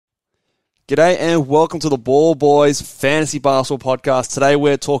G'day and welcome to the Ball Boys Fantasy Basketball Podcast. Today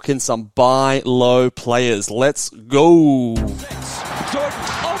we're talking some buy low players. Let's go. Jordan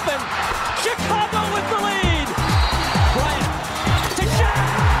open. Chicago with the lead. Bryant to Shaq.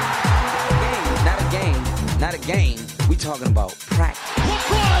 Not a game. We talking about practice.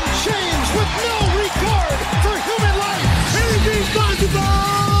 LeBron James with no regard for human life. Anything's possible.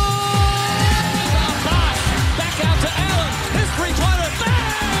 Back out to Allen. His three-pointer.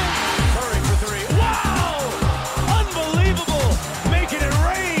 Bang! Curry for three. Wow! Unbelievable. Making it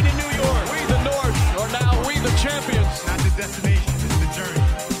rain in New York. We the North are now we the champions. Not the destination, it's the journey.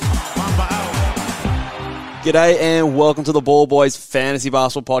 Mamba out. G'day and welcome to the Ball Boys Fantasy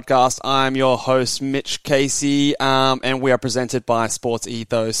Basketball Podcast. I'm your host, Mitch Casey, and we are presented by Sports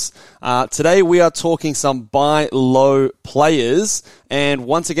Ethos. Today we are talking some buy low players, and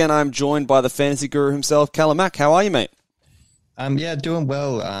once again I'm joined by the fantasy guru himself, Callum Mack. How are you, mate? Yeah, doing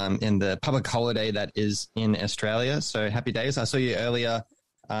well in the public holiday that is in Australia. So happy days. I saw you earlier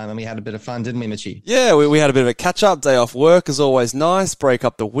and we had a bit of fun, didn't we, Mitchie? Yeah, we had a bit of a catch-up. Day off work is always nice. Break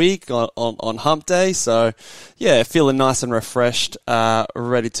up the week on hump day. So, yeah, feeling nice and refreshed,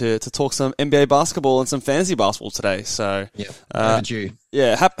 ready to talk some NBA basketball and some fantasy basketball today. So, Yeah, overdue.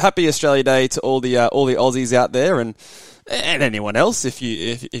 Yeah, happy Australia Day to all the Aussies out there and anyone else if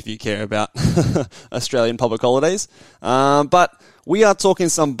you care about Australian public holidays. But we are talking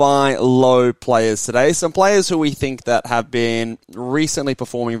some buy low players today. Some players who we think that have been recently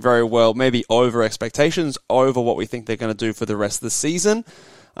performing very well, maybe over expectations, over what we think they're going to do for the rest of the season.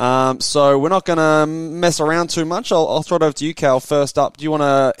 So we're not going to mess around too much. I'll throw it over to you, Cal. First up, do you want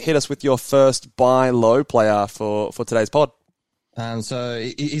to hit us with your first buy low player for today's pod? So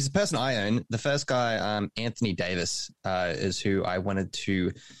he's a person I own. The first guy, Anthony Davis, is who I wanted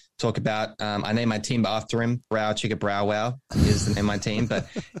to talk about. I named my team after him. Brow Chicka Brow Wow is the name of my team. But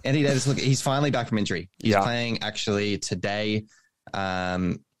Anthony Davis, look, he's finally back from injury. He's playing actually today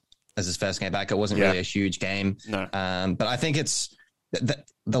as his first game back. It wasn't really a huge game. No. But I think it's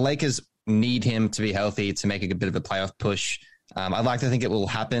the Lakers need him to be healthy to make a bit of a playoff push. I'd like to think it will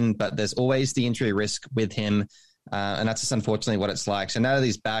happen, but there's always the injury risk with him. And that's just unfortunately what it's like. So now that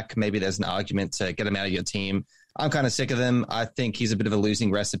he's back, maybe there's an argument to get him out of your team. I'm kind of sick of him. I think he's a bit of a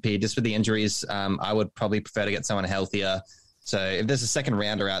losing recipe. Just with the injuries, I would probably prefer to get someone healthier. So if there's a second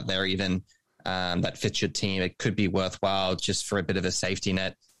rounder out there even that fits your team, it could be worthwhile just for a bit of a safety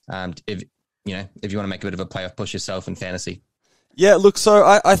net if you want to make a bit of a playoff push yourself in fantasy. Yeah, look, so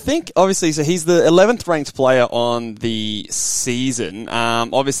I think, obviously, so he's the 11th ranked player on the season.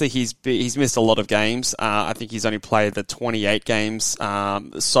 Obviously, he's missed a lot of games. I think he's only played the 28 games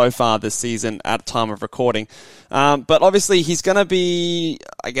so far this season at time of recording. But obviously, he's going to be,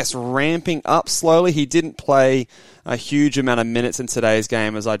 I guess, ramping up slowly. He didn't play a huge amount of minutes in today's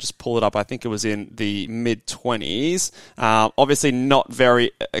game, as I just pulled it up. I think it was in the mid-20s. Obviously, not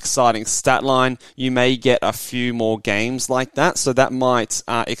very exciting stat line. You may get a few more games like that, so that might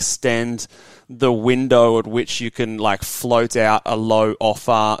extend the window at which you can float out a low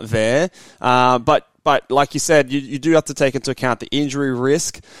offer there. But like you said, you do have to take into account the injury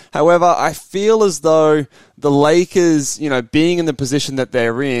risk. However, I feel as though the Lakers, being in the position that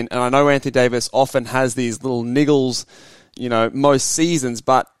they're in, and I know Anthony Davis often has these little niggles, most seasons,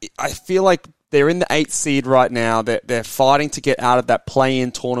 but I feel like they're in the 8th seed right now. They're fighting to get out of that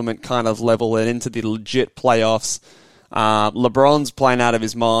play-in tournament kind of level and into the legit playoffs. LeBron's playing out of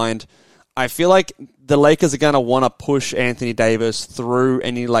his mind. I feel like the Lakers are going to want to push Anthony Davis through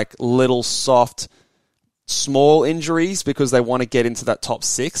any little soft, small injuries because they want to get into that top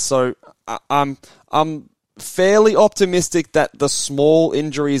 6. So I'm fairly optimistic that the small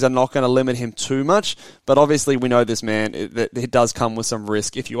injuries are not going to limit him too much. But obviously, we know this man, that it does come with some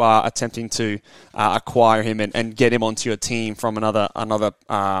risk if you are attempting to acquire him and get him onto your team from another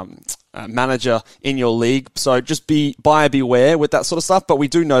manager in your league. So just buyer beware with that sort of stuff. But we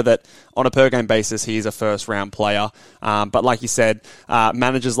do know that on a per game basis, he is a first round player. But like you said,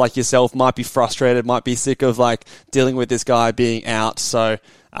 managers like yourself might be frustrated, might be sick of dealing with this guy being out. So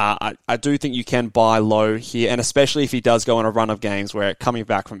I do think you can buy low here, and especially if he does go on a run of games where coming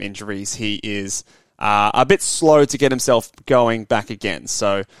back from injuries, he is a bit slow to get himself going back again.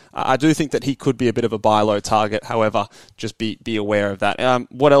 So I do think that he could be a bit of a buy low target. However, just be aware of that.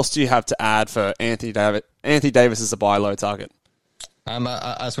 What else do you have to add for Anthony Davis? Anthony Davis is a buy low target. I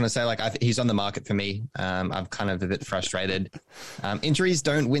just want to say, he's on the market for me. I'm kind of a bit frustrated. Injuries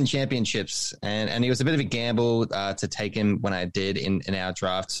don't win championships, and it was a bit of a gamble to take him when I did in our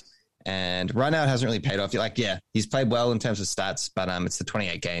draft. And right now it hasn't really paid off. He's played well in terms of stats, but it's the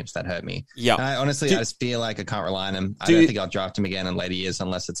 28 games that hurt me. Yeah. And I just feel like I can't rely on him. I don't think I'll draft him again in later years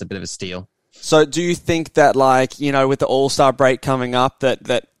unless it's a bit of a steal. So do you think that, like, you know, with the All-Star break coming up,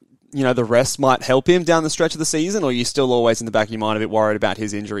 that you know, the rest might help him down the stretch of the season, or are you still always in the back of your mind a bit worried about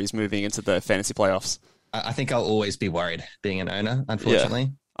his injuries moving into the fantasy playoffs? I think I'll always be worried being an owner,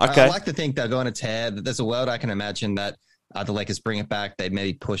 unfortunately. Yeah. Okay. I like to think they'll go on a tear. There's a world I can imagine that the Lakers bring it back. They'd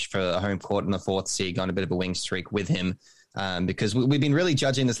maybe push for a home court in the fourth seed, go on a bit of a wing streak with him. Because we've been really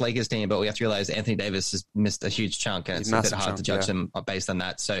judging this Lakers team, but we have to realize Anthony Davis has missed a huge chunk, and it's a bit hard to judge them based on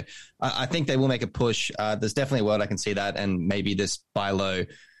that. So I think they will make a push. There's definitely a world I can see that, and maybe this buy low,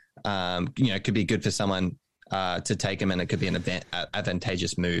 could be good for someone to take him, and it could be an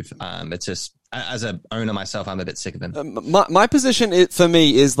advantageous move. It's just, as an owner myself, I'm a bit sick of him. My position for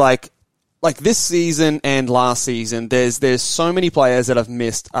me is like this season and last season, there's so many players that have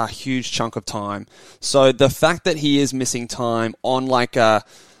missed a huge chunk of time. So the fact that he is missing time on like a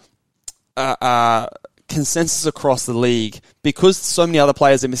consensus across the league, because so many other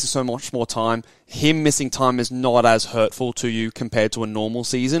players are missing so much more time, him missing time is not as hurtful to you compared to a normal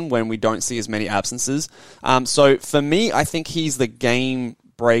season when we don't see as many absences. So for me, I think he's the game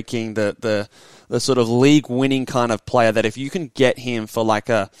breaking, the sort of league winning kind of player that if you can get him for like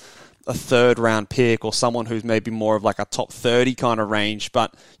a third round pick or someone who's maybe more of like a top 30 kind of range,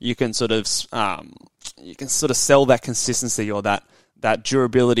 but you can sort of sell that consistency or that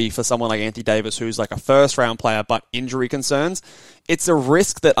durability for someone like Anthony Davis, who's like a first round player, but injury concerns. It's a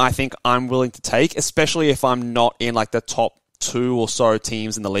risk that I think I'm willing to take, especially if I'm not in like the top 2 or so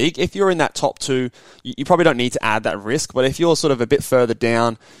teams in the league. If you're in that top 2, you probably don't need to add that risk. But if you're sort of a bit further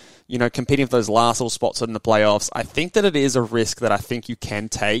down, you know, competing for those last little spots in the playoffs, I think that it is a risk that I think you can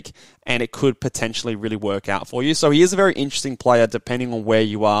take, and it could potentially really work out for you. So he is a very interesting player depending on where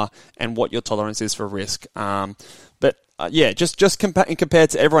you are and what your tolerance is for risk. Just compared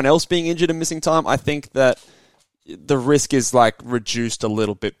to everyone else being injured and missing time, I think that the risk is like reduced a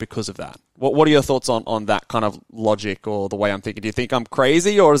little bit because of that. What are your thoughts on that kind of logic or the way I'm thinking? Do you think I'm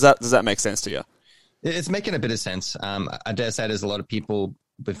crazy, or does that make sense to you? It's making a bit of sense. I dare say there's a lot of people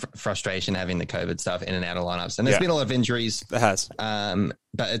with frustration having the COVID stuff in and out of lineups. And there's been a lot of injuries. There has.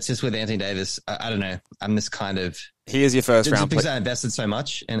 But it's just with Anthony Davis, I don't know. I'm this kind of... He is your first round pick. Because I invested so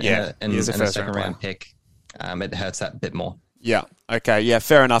much in a second round pick, it hurts that bit more. Yeah. Okay. Yeah.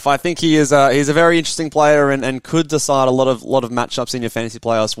 Fair enough. I think he's a very interesting player and could decide a lot of matchups in your fantasy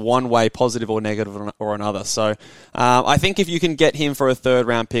playoffs one way, positive or negative or another. So I think if you can get him for a third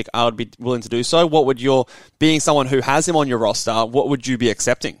round pick, I would be willing to do so. What would being someone who has him on your roster, what would you be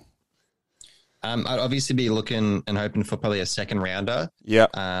accepting? I'd obviously be looking and hoping for probably a second rounder.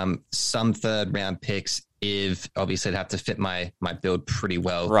 Yeah. Some third round picks, if obviously it'd have to fit my build pretty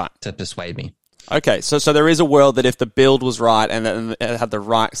well to persuade me. Okay, so there is a world that if the build was right and it had the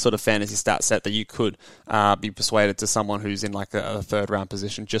right sort of fantasy stat set, that you could be persuaded to someone who's in like a third round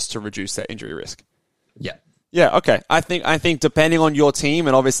position just to reduce that injury risk. Yeah. Yeah, okay. I think depending on your team,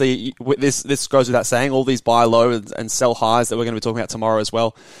 and obviously this goes without saying, all these buy low and sell highs that we're going to be talking about tomorrow as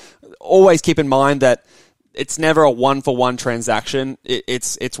well, always keep in mind that it's never a 1-for-1 transaction.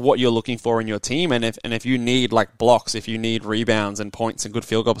 It's what you're looking for in your team, and if you need like blocks, if you need rebounds and points and good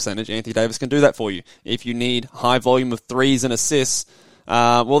field goal percentage, Anthony Davis can do that for you. If you need high volume of threes and assists,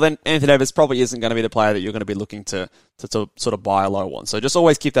 well then Anthony Davis probably isn't going to be the player that you're going to be looking to sort of buy a low one. So just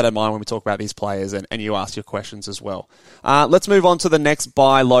always keep that in mind when we talk about these players and you ask your questions as well. Let's move on to the next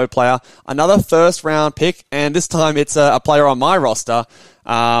buy low player, another first round pick, and this time it's a player on my roster.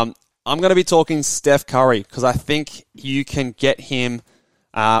 I'm going to be talking Steph Curry because I think you can get him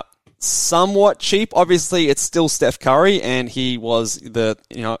somewhat cheap. Obviously, it's still Steph Curry, and he was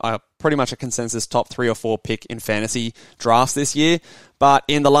pretty much a consensus top 3 or 4 pick in fantasy drafts this year. But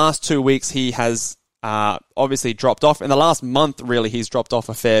in the last 2 weeks, he has obviously dropped off. In the last month, really, he's dropped off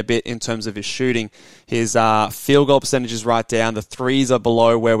a fair bit in terms of his shooting. His field goal percentage is right down. The threes are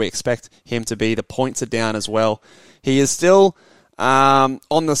below where we expect him to be. The points are down as well. He is still... on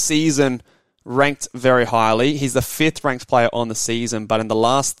the season, ranked very highly. He's the 5th ranked player on the season, but in the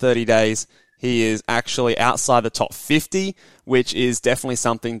last 30 days, he is actually outside the top 50, which is definitely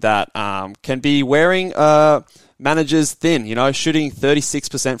something that can be wearing managers thin. You know, shooting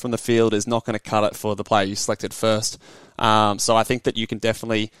 36% from the field is not going to cut it for the player you selected first. So I think that you can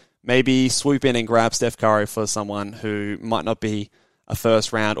definitely maybe swoop in and grab Steph Curry for someone who might not be a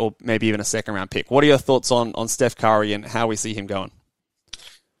first round or maybe even a second round pick. What are your thoughts on Steph Curry and how we see him going?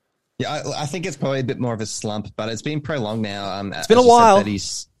 Yeah, I think it's probably a bit more of a slump, but it's been prolonged now. It's been a while.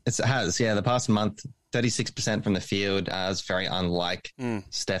 It has, yeah. The past month, 36% from the field is very unlike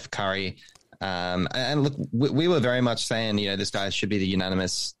Steph Curry. And look, we were very much saying, this guy should be the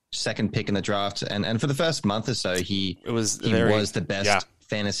unanimous second pick in the draft. And for the first month or so, he was the best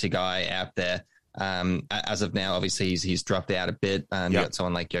fantasy guy out there. As of now, obviously he's dropped out a bit. You got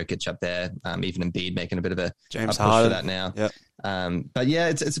someone like Jokic up there, even Embiid making a bit of a James push Harden for that now. Yep. But yeah,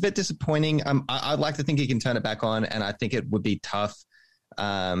 it's a bit disappointing. I'd like to think he can turn it back on, and I think it would be tough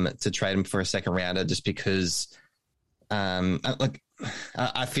to trade him for a second rounder just because, I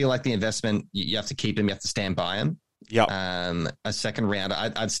feel like the investment, you have to keep him, you have to stand by him. Yeah. A second rounder,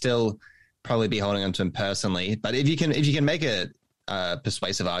 I'd still probably be holding on to him personally. But if you can make a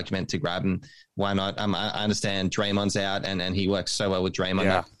persuasive argument to grab him, why not? I understand Draymond's out, and he works so well with Draymond.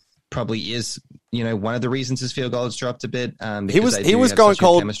 Yeah. That probably is, one of the reasons his field goal has dropped a bit. He was going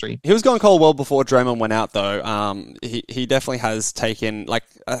cold. He was going cold well before Draymond went out, though. He definitely has taken,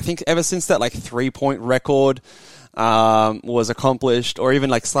 I think ever since that 3-point record was accomplished, or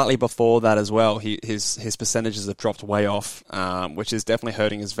even slightly before that as well, his percentages have dropped way off, which is definitely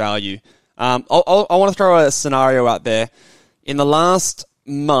hurting his value. I want to throw a scenario out there. In the last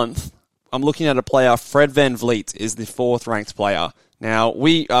month, I'm looking at a player. Fred VanVleet is the 4th ranked player. Now,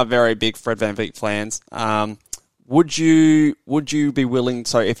 we are very big Fred VanVleet fans. Would you be willing?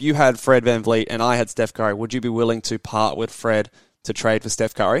 So, if you had Fred VanVleet and I had Steph Curry, would you be willing to part with Fred to trade for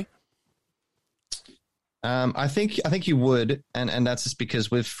Steph Curry? I think you would, and that's just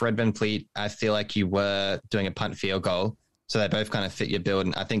because with Fred VanVleet, I feel like you were doing a punt field goal, so they both kind of fit your build.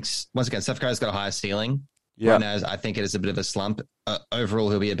 And I think once again, Steph Curry's got a higher ceiling. Yeah. Right now, I think it is a bit of a slump. Overall,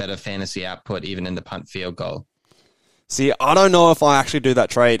 he'll be a better fantasy output even in the punt field goal. See, I don't know if I actually do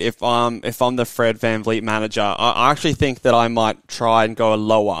that trade. If I'm the Fred VanVleet manager, I actually think that I might try and go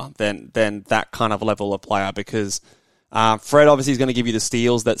lower than that kind of level of player, because Fred obviously is going to give you the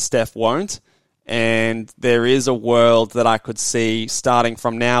steals that Steph won't. And there is a world that I could see starting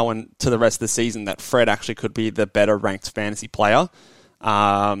from now and to the rest of the season that Fred actually could be the better ranked fantasy player.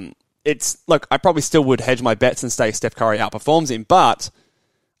 I probably still would hedge my bets and say Steph Curry outperforms him, but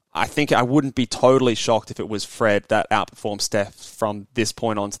I think I wouldn't be totally shocked if it was Fred that outperforms Steph from this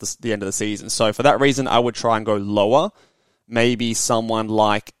point on to the end of the season. So for that reason, I would try and go lower. Maybe someone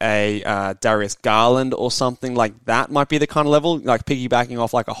like a Darius Garland or something like that might be the kind of level, like piggybacking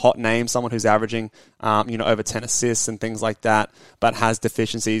off a hot name, someone who's averaging, over 10 assists and things like that, but has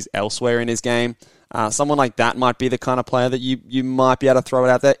deficiencies elsewhere in his game. Someone like that might be the kind of player that you might be able to throw it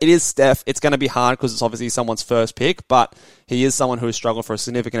out there. It is Steph. It's going to be hard because it's obviously someone's first pick, but he is someone who has struggled for a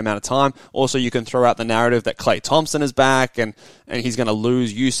significant amount of time. Also, you can throw out the narrative that Klay Thompson is back and he's going to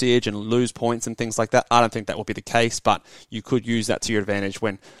lose usage and lose points and things like that. I don't think that will be the case, but you could use that to your advantage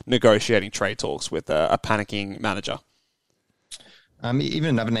when negotiating trade talks with a panicking manager. Even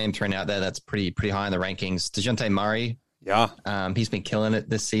another name thrown out there that's pretty high in the rankings, DeJounte Murray. Yeah. He's been killing it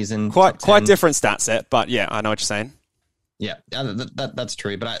this season. Quite different stat set, but yeah, I know what you're saying. Yeah, that's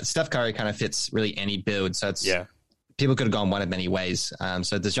true. But Steph Curry kind of fits really any build. So it's people could have gone one of many ways.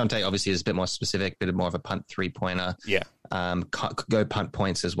 So DeJounte obviously is a bit more specific, a bit more of a punt 3-pointer. Yeah. Could go punt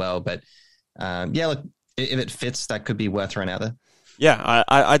points as well. But look, if it fits, that could be worth throwing out there. Yeah,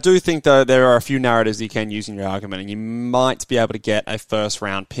 I do think, though, there are a few narratives you can use in your argument, and you might be able to get a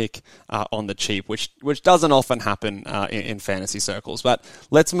first-round pick on the cheap, which doesn't often happen in fantasy circles. But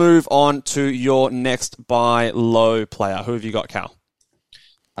let's move on to your next buy low player. Who have you got, Cal?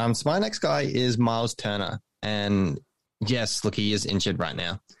 So my next guy is Miles Turner. And yes, look, he is injured right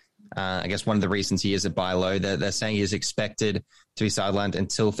now. I guess one of the reasons he is a buy low, they're saying he is expected to be sidelined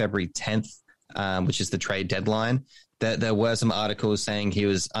until February 10th, which is the trade deadline. There were some articles saying he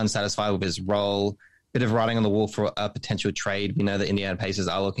was unsatisfied with his role, bit of writing on the wall for a potential trade. We know the Indiana Pacers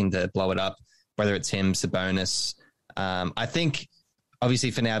are looking to blow it up, whether it's him, Sabonis. I think, obviously,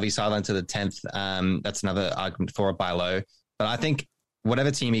 for now, if he's sidelined to the 10th, that's another argument for a buy low. But I think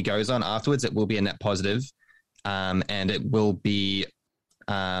whatever team he goes on afterwards, it will be a net positive, and it will be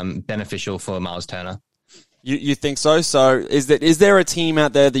beneficial for Miles Turner. You think so? So is there a team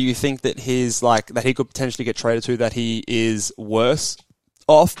out there that you think that that he could potentially get traded to that he is worse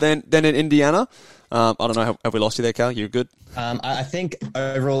off than in Indiana? I don't know. Have we lost you there, Cal? You're good? I think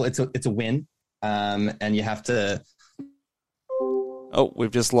overall it's a win, and you have to. Oh,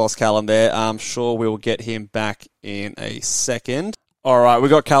 we've just lost Callum there. I'm sure we will get him back in a second. All right, we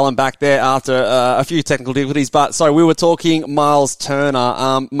got Callum back there after a few technical difficulties, but sorry, we were talking Miles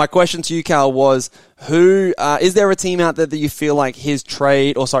Turner. My question to you, Cal, was who is there a team out there that you feel like his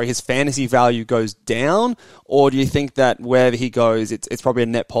fantasy value goes down, or do you think that wherever he goes, it's probably a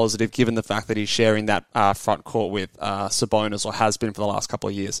net positive given the fact that he's sharing that front court with Sabonis, or has been for the last couple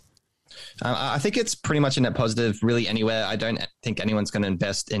of years? I think it's pretty much a net positive, really anywhere. I don't think anyone's going to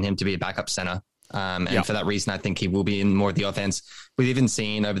invest in him to be a backup center. For that reason, I think he will be in more of the offense. We've even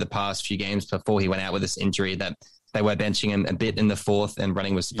seen over the past few games before he went out with this injury that they were benching him a bit in the fourth, and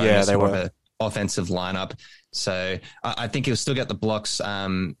running with Sabonis. Yeah, they more were. of an offensive lineup. So I think he'll still get the blocks.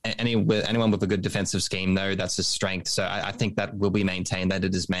 Anyone with a good defensive scheme, though, that's his strength. So I think that will be maintained. That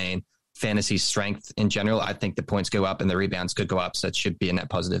it is main fantasy strength in general. I think the points go up and the rebounds could go up, so it should be a net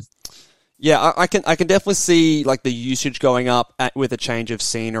positive. Yeah, I can definitely see like the usage going up with a change of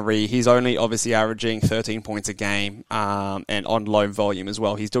scenery. He's only obviously averaging 13 points a game, and on low volume as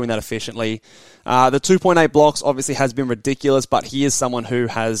well. He's doing that efficiently. The 2.8 blocks obviously has been ridiculous, but he is someone who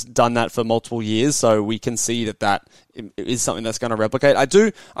has done that for multiple years, so we can see that is something that's going to replicate. I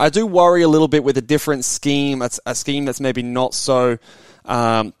do worry a little bit with a different scheme. It's a scheme that's maybe not so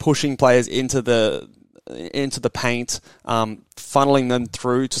pushing players into the paint, funneling them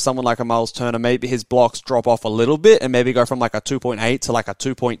through to someone like a Miles Turner. Maybe his blocks drop off a little bit and maybe go from like a 2.8 to like a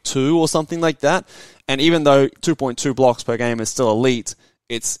 2.2 or something like that. And even though 2.2 blocks per game is still elite,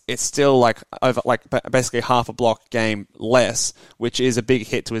 it's still like over like basically half a block game less, which is a big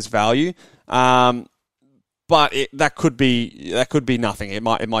hit to his value. But that could be nothing. It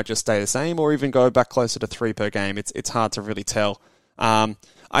might just stay the same or even go back closer to 3 per game. It's hard to really tell.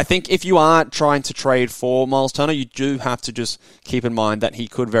 I think if you are trying to trade for Miles Turner, you do have to just keep in mind that he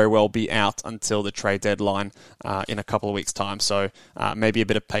could very well be out until the trade deadline in a couple of weeks' time. So maybe a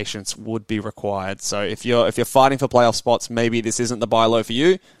bit of patience would be required. So if you're fighting for playoff spots, maybe this isn't the buy low for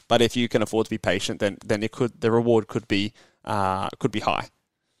you. But if you can afford to be patient, then the reward could be high.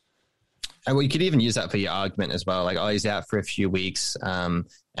 And well, you could even use that for your argument as well. Like, oh, he's out for a few weeks.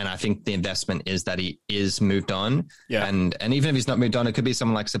 And I think the investment is that he is moved on. Yeah. And even if he's not moved on, it could be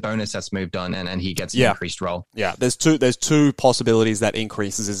someone like Sabonis that's moved on and he gets an increased role. Yeah. There's two possibilities that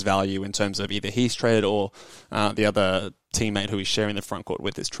increases his value in terms of either he's traded or the other teammate who he's sharing the front court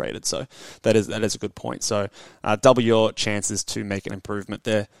with is traded. So that is a good point. So double your chances to make an improvement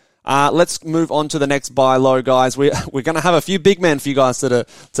there. Let's move on to the next buy low, guys. We're going to have a few big men for you guys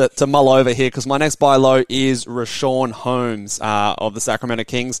to mull over here, because my next buy low is Richaun Holmes of the Sacramento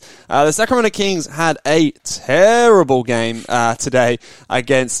Kings. The Sacramento Kings had a terrible game today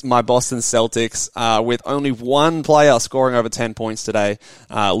against my Boston Celtics, with only one player scoring over 10 points today,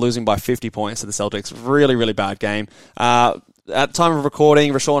 losing by 50 points to the Celtics. Really, really bad game. At the time of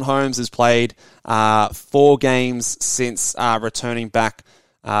recording, Richaun Holmes has played 4 games since returning back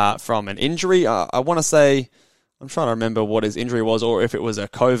from an injury. I want to say, I'm trying to remember what his injury was, or if it was a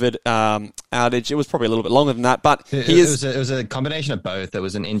COVID outage. It was probably a little bit longer than that, but it was a combination of both. There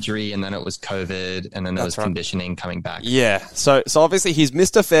was an injury, and then it was COVID, and then there was conditioning coming back. Yeah, so obviously he's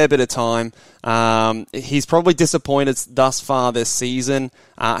missed a fair bit of time. He's probably disappointed thus far this season.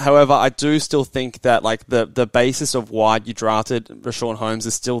 However, I do still think that like the basis of why you drafted Richaun Holmes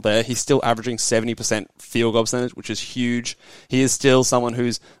is still there. He's still averaging 70% field goal percentage, which is huge. He is still someone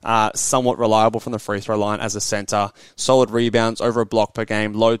who's somewhat reliable from the free throw line as a center. Solid rebounds, over a block per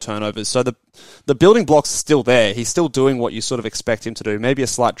game, low turnovers. So the building blocks are still there. He's still doing what you sort of expect him to do. Maybe a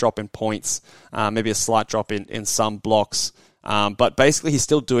slight drop in points, maybe a slight drop in some blocks. But basically he's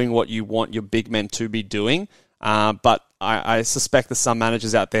still doing what you want your big men to be doing. But I suspect that some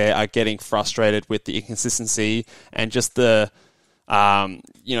managers out there are getting frustrated with the inconsistency and just the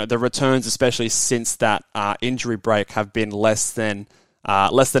returns, especially since that injury break, have been less than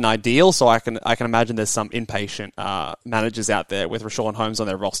ideal. So I can imagine there's some impatient managers out there with Richaun Holmes on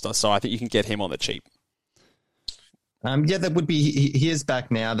their roster. So I think you can get him on the cheap. That would be. He is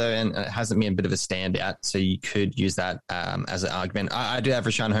back now though, and it hasn't been a bit of a standout. So you could use that as an argument. I do have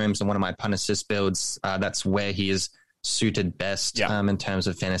Richaun Holmes in one of my punt assist builds. That's where he is suited best in terms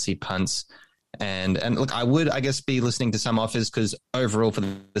of fantasy punts. And look, I would, I guess, be listening to some offers, because overall for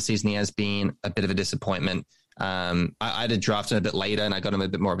the season he has been a bit of a disappointment. I did draft him a bit later, and I got him a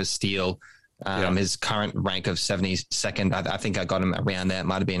bit more of a steal. His current rank of 72nd, I think I got him around there. It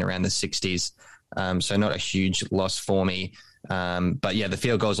might have been around the 60s. So not a huge loss for me. But yeah, the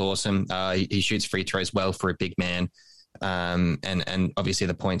field goal is awesome. He shoots free throws well for a big man. And obviously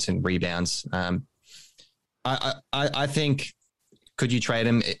the points and rebounds. I think, could you trade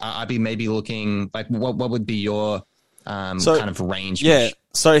him? I'd be maybe looking like what would be your kind of range? Yeah.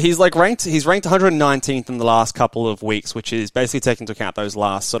 So he's ranked 119th in the last couple of weeks, which is basically taking into account those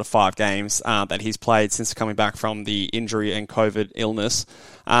last sort of 5 games that he's played since coming back from the injury and COVID illness.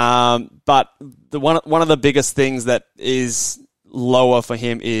 But one of the biggest things that is lower for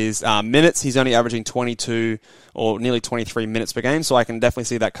him is minutes. He's only averaging 22 or nearly 23 minutes per game, so I can definitely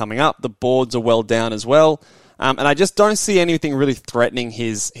see that coming up. The boards are well down as well. And I just don't see anything really threatening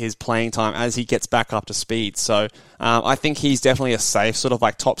his playing time as he gets back up to speed. So I think he's definitely a safe sort of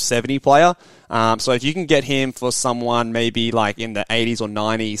like top 70 player. So if you can get him for someone maybe like in the 80s or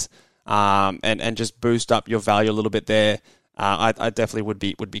 90s, and just boost up your value a little bit there, I definitely would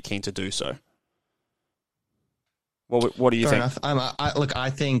be keen to do so. What do you think? Enough. I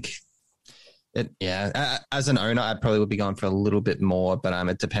think as an owner, I probably would be going for a little bit more, but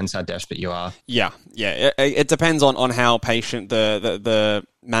it depends how desperate you are. Yeah. It depends on how patient the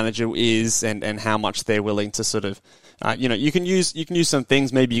manager is and how much they're willing to sort of, you can use some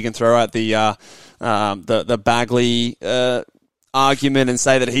things. Maybe you can throw out the Bagley argument and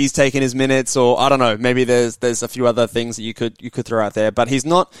say that he's taken his minutes, or I don't know, maybe there's a few other things that you could throw out there. But he's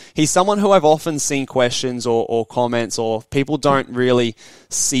someone who I've often seen questions or comments, or people don't really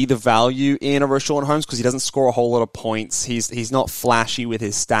see the value in a Richaun Holmes because he doesn't score a whole lot of points. He's not flashy with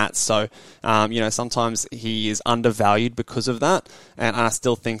his stats, so sometimes he is undervalued because of that. And I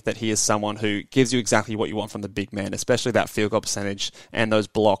still think that he is someone who gives you exactly what you want from the big man, especially that field goal percentage and those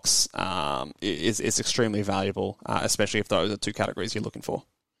blocks is extremely valuable, especially if those are two categories you're looking for.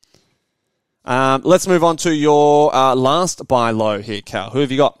 Let's move on to your last buy low here, Cal. Who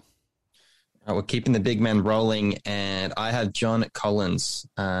have you got? We're keeping the big men rolling, and I have John Collins,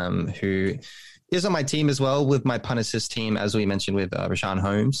 who is on my team as well with my punt assist team, as we mentioned with Richaun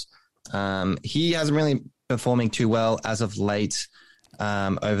Holmes. He hasn't really performing too well as of late.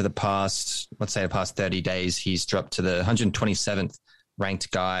 Over the past 30 days, he's dropped to the 127th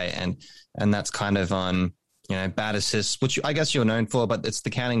ranked guy, and that's kind of on bad assists, which I guess you're known for, but it's the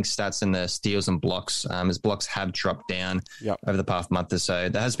counting stats and the steals and blocks. His blocks have dropped down over the past month or so.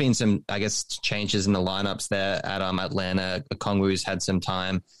 There has been some, I guess, changes in the lineups there at Atlanta. Okongwu's had some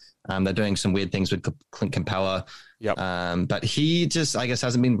time. They're doing some weird things with Clint Capella. But he just, I guess,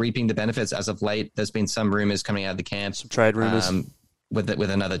 hasn't been reaping the benefits as of late. There's been some rumors coming out of the camp. Some trade rumors. With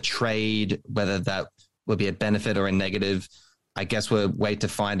another trade, whether that would be a benefit or a negative. I guess we'll wait to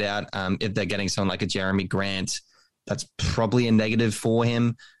find out. If they're getting someone like a Jeremy Grant, that's probably a negative for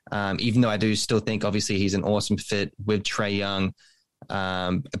him. Even though I do still think, obviously, he's an awesome fit with Trae Young,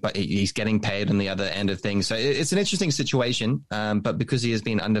 but he's getting paid on the other end of things. So it's an interesting situation. But because he has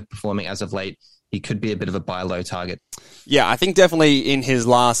been underperforming as of late, he could be a bit of a buy low target. Yeah, I think definitely in his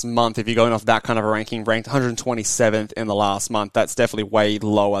last month, if you're going off that kind of a ranking, ranked 127th in the last month, that's definitely way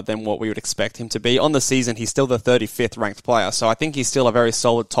lower than what we would expect him to be. On the season, he's still the 35th ranked player, so I think he's still a very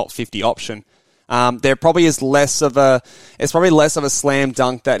solid top 50 option. There probably is less of a slam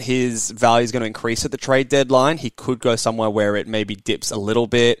dunk that his value is going to increase at the trade deadline. He could go somewhere where it maybe dips a little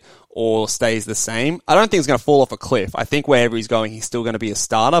bit or stays the same. I don't think it's going to fall off a cliff. I think wherever he's going, he's still going to be a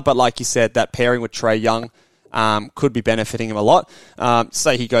starter. But like you said, that pairing with Trae Young could be benefiting him a lot.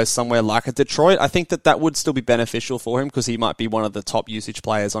 Say he goes somewhere like a Detroit, I think that would still be beneficial for him because he might be one of the top usage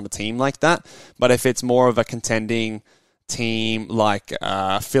players on a team like that. But if it's more of a contending team like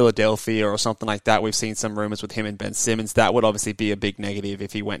Philadelphia or something like that, we've seen some rumors with him and Ben Simmons, that would obviously be a big negative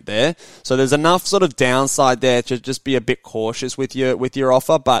if he went there. So there's enough sort of downside there to just be a bit cautious with your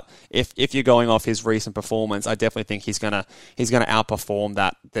offer. But if you're going off his recent performance, I definitely think he's gonna outperform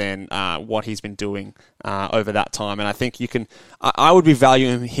that than what he's been doing over that time. And I think I would be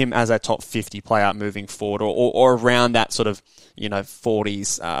valuing him as a top 50 player moving forward, or around that sort of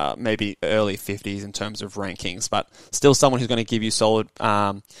 40s, maybe early 50s in terms of rankings, but still someone who's going to give you solid.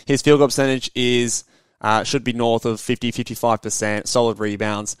 His field goal percentage should be north of 50-55%, solid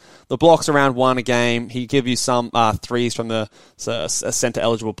rebounds. The blocks around 1 a game. He give you some threes from a center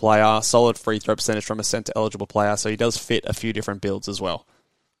eligible player, solid free throw percentage from a center eligible player. So he does fit a few different builds as well.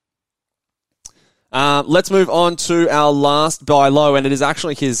 Let's move on to our last buy low, and it is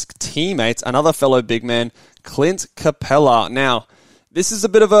actually his teammate, another fellow big man, Clint Capella. Now, this is a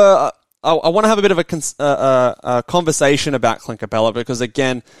bit of I want to have a bit of a conversation about Clint Capella because,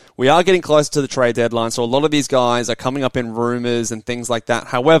 again, we are getting close to the trade deadline, so a lot of these guys are coming up in rumors and things like that.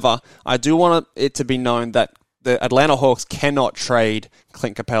 However, I do want it to be known that the Atlanta Hawks cannot trade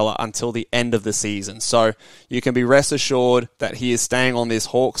Clint Capella until the end of the season. So you can be rest assured that he is staying on this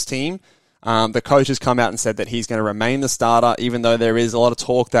Hawks team. The coach has come out and said that he's going to remain the starter, even though there is a lot of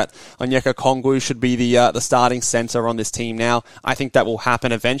talk that Onyeka Okongwu should be the starting center on this team now. I think that will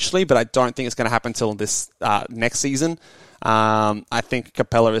happen eventually, but I don't think it's going to happen until this next season. I think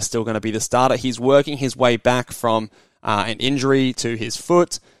Capella is still going to be the starter. He's working his way back from an injury to his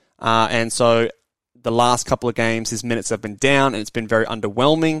foot, and so the last couple of games, his minutes have been down, and it's been very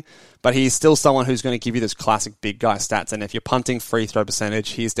underwhelming. But he's still someone who's going to give you those classic big guy stats. And if you're punting free throw percentage,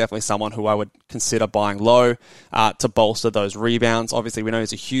 he's definitely someone who I would consider buying low to bolster those rebounds. Obviously, we know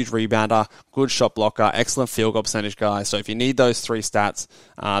he's a huge rebounder, good shot blocker, excellent field goal percentage guy. So if you need those three stats,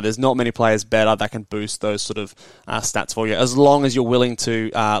 there's not many players better that can boost those sort of stats for you, as long as you're willing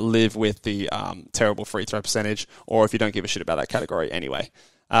to live with the terrible free throw percentage, or if you don't give a shit about that category anyway.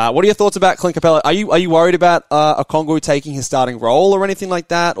 What are your thoughts about Clint Capella? Are you worried about Okongwu taking his starting role or anything like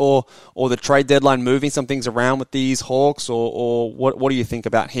that, or the trade deadline moving some things around with these Hawks, or what do you think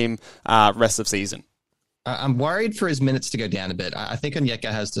about him rest of season? I'm worried for his minutes to go down a bit. I think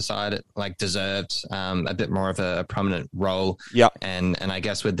Onyeka has deserved a bit more of a prominent role. Yeah, and I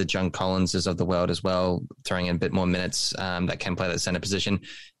guess with the John Collinses of the world as well, throwing in a bit more minutes that can play that center position.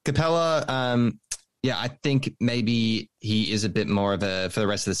 Capella, I think maybe he is a bit more of a, for the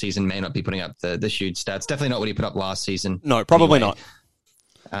rest of the season, may not be putting up the huge stats. Definitely not what he put up last season. No, probably anyway.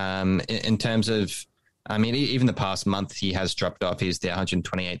 not. In terms of, even the past month, he has dropped off. He's the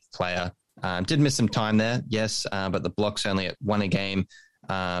 128th player. Did miss some time there, yes, but the blocks only at 1 a game.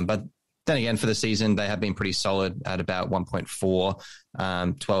 But then again, for the season, they have been pretty solid at about 1.4,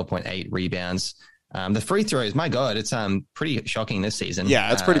 12.8 rebounds. The free throws, my God, it's pretty shocking this season.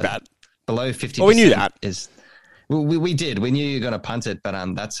 Yeah, it's pretty bad. Below 50%. Well, we knew that. We did. We knew you were going to punt it,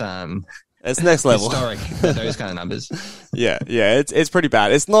 but that's it's next level. Historic, those kind of numbers. Yeah, it's pretty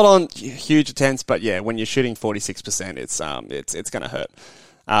bad. It's not on huge attempts, but yeah, when you're shooting 46%, it's going to hurt.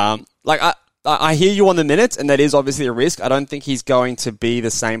 I hear you on the minutes, and that is obviously a risk. I don't think he's going to be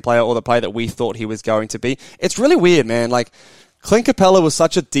the same player or the player that we thought he was going to be. It's really weird, man. Like, Clint Capella was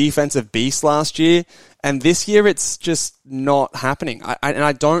such a defensive beast last year, and this year it's just not happening. And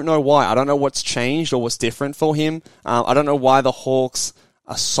I don't know why. I don't know what's changed or what's different for him. I don't know why the Hawks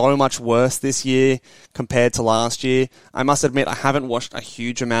are so much worse this year compared to last year. I must admit, I haven't watched a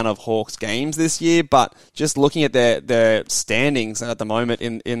huge amount of Hawks games this year, but just looking at their standings at the moment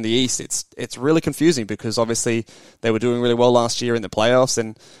in the East, it's really confusing because obviously they were doing really well last year in the playoffs,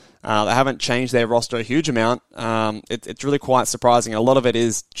 and they haven't changed their roster a huge amount. It's really quite surprising. A lot of it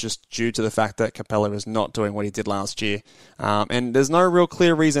is just due to the fact that Capella is not doing what he did last year, and there's no real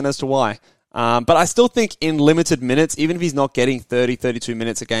clear reason as to why. But I still think in limited minutes, even if he's not getting 30, 32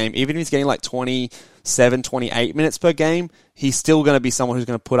 minutes a game, even if he's getting like 27, 28 minutes per game, he's still going to be someone who's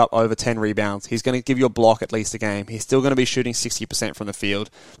going to put up over 10 rebounds. He's going to give you a block at least a game. He's still going to be shooting 60% from the field.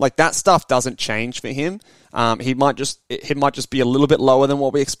 Like, that stuff doesn't change for him. He might just be a little bit lower than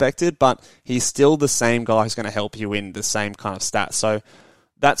what we expected, but he's still the same guy who's going to help you in the same kind of stats. So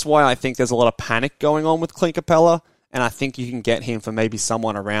that's why I think there's a lot of panic going on with Clint Capella, and I think you can get him for maybe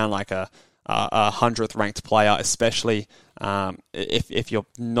someone around like a 100th ranked player, especially if you're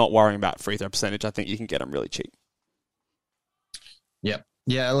not worrying about free throw percentage. I think you can get him really cheap. Yep.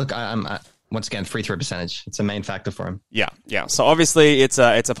 Yeah, look, I'm once again, free throw percentage. It's a main factor for him. Yeah. So obviously it's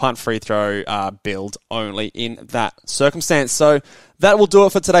a punt free throw build only in that circumstance. So that will do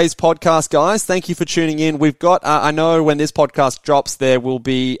it for today's podcast, guys. Thank you for tuning in. We've got, I know when this podcast drops, there will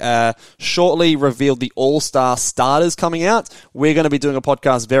be shortly revealed the All-Star starters coming out. We're going to be doing a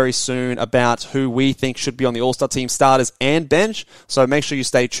podcast very soon about who we think should be on the All-Star team, starters and bench. So make sure you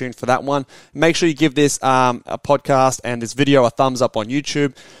stay tuned for that one. Make sure you give this a podcast and this video a thumbs up on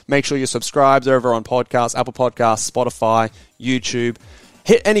YouTube. Make sure you're subscribed over on podcasts, Apple Podcasts, Spotify, YouTube.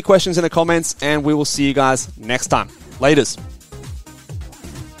 Hit any questions in the comments, and we will see you guys next time. Laters.